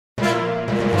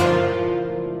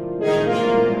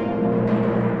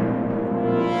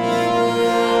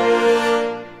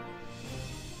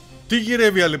Τι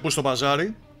γυρεύει αλεπού στο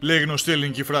παζάρι, λέει γνωστή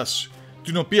ελληνική φράση,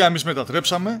 την οποία εμείς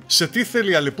μετατρέψαμε σε τι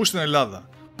θέλει αλεπού στην Ελλάδα,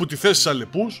 που τη θέση της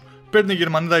αλεπούς παίρνει η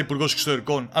Γερμανίδα υπουργός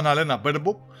εξωτερικών Αναλένα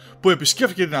Μπέρμποκ, που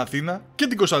επισκέφτηκε την Αθήνα και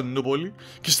την Κωνσταντινούπολη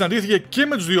και συναντήθηκε και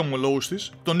με τους δύο ομολόγους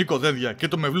της, τον Νίκο Δένδια και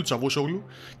τον Μεβλούτ Τσαβούσογλου,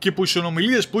 και που οι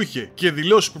συνομιλίες που είχε και οι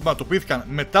δηλώσεις που πραγματοποιήθηκαν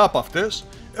μετά από αυτές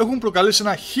έχουν προκαλέσει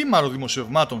ένα χήμαρο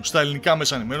δημοσιευμάτων στα ελληνικά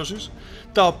μέσα ενημέρωσης,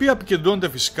 τα οποία επικεντρώνονται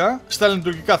φυσικά στα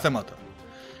ελληνοτουρκικά θέματα.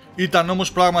 Ήταν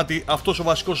όμως πράγματι αυτός ο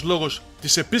βασικός λόγος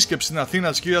της επίσκεψης στην Αθήνα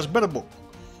της κυρίας Μπέρμποκ?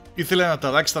 Ήθελε να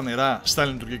ταράξει τα νερά στα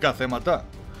ελληνοτουρκικά θέματα?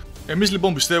 Εμείς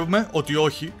λοιπόν πιστεύουμε ότι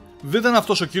όχι, δεν ήταν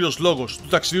αυτός ο κύριος λόγος του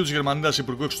ταξιδίου της Γερμανίδας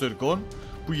Υπουργού Εξωτερικών,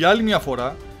 που για άλλη μια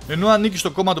φορά, ενώ ανήκει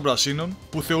στο κόμμα των Πρασίνων,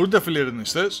 που θεωρούνται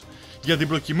φιλελληνιστές, για την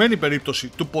προκειμένη περίπτωση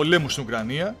του πολέμου στην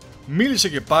Ουκρανία, μίλησε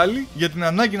και πάλι για την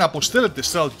ανάγκη να αποστέλλεται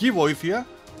στρατιωτική βοήθεια,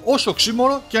 όσο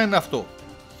οξύμορο και αν είναι αυτό.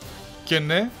 Και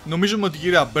ναι, νομίζουμε ότι η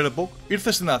κυρία Μπέρμποκ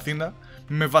ήρθε στην Αθήνα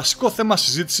με βασικό θέμα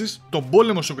συζήτησης τον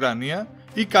πόλεμο στην Ουκρανία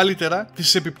ή καλύτερα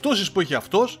τις επιπτώσεις που έχει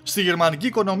αυτός στη γερμανική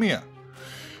οικονομία.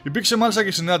 Υπήρξε μάλιστα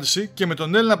και συνάντηση και με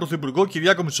τον Έλληνα Πρωθυπουργό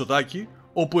Κυριάκο Μητσοτάκη,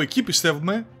 όπου εκεί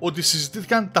πιστεύουμε ότι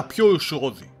συζητήθηκαν τα πιο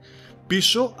ουσιώδη,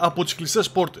 πίσω από τις κλειστές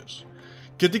πόρτες.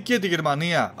 Και τι καίει τη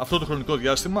Γερμανία αυτό το χρονικό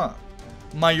διάστημα?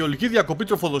 Μα η ολική διακοπή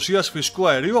τροφοδοσίας φυσικού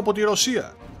αερίου από τη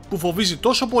Ρωσία, που φοβίζει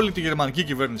τόσο πολύ τη γερμανική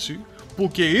κυβέρνηση, που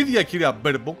και η ίδια κυρία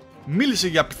Μπέρμποκ μίλησε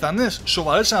για πιθανές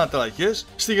σοβαρές αναταραχές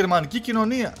στη γερμανική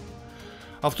κοινωνία.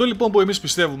 Αυτό λοιπόν που εμείς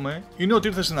πιστεύουμε είναι ότι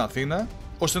ήρθε στην Αθήνα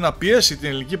ώστε να πιέσει την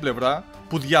ελληνική πλευρά,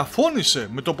 που διαφώνησε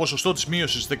με το ποσοστό της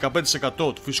μείωσης 15%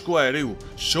 του φυσικού αερίου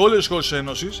σε όλες τις χώρες της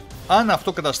Ένωσης, αν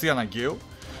αυτό καταστεί αναγκαίο,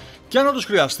 και αν όντως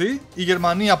χρειαστεί η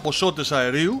Γερμανία ποσότητες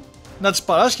αερίου να της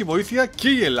παράσχει βοήθεια και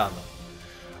η Ελλάδα.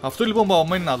 Αυτό λοιπόν που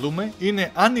απομένει να δούμε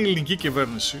είναι αν η ελληνική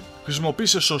κυβέρνηση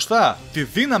χρησιμοποίησε σωστά τη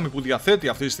δύναμη που διαθέτει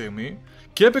αυτή τη στιγμή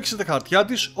και έπαιξε τα χαρτιά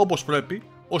της όπως πρέπει,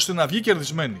 ώστε να βγει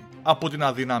κερδισμένη από την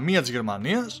αδυναμία της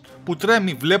Γερμανίας που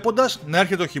τρέμει βλέποντας να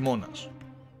έρχεται ο χειμώνας.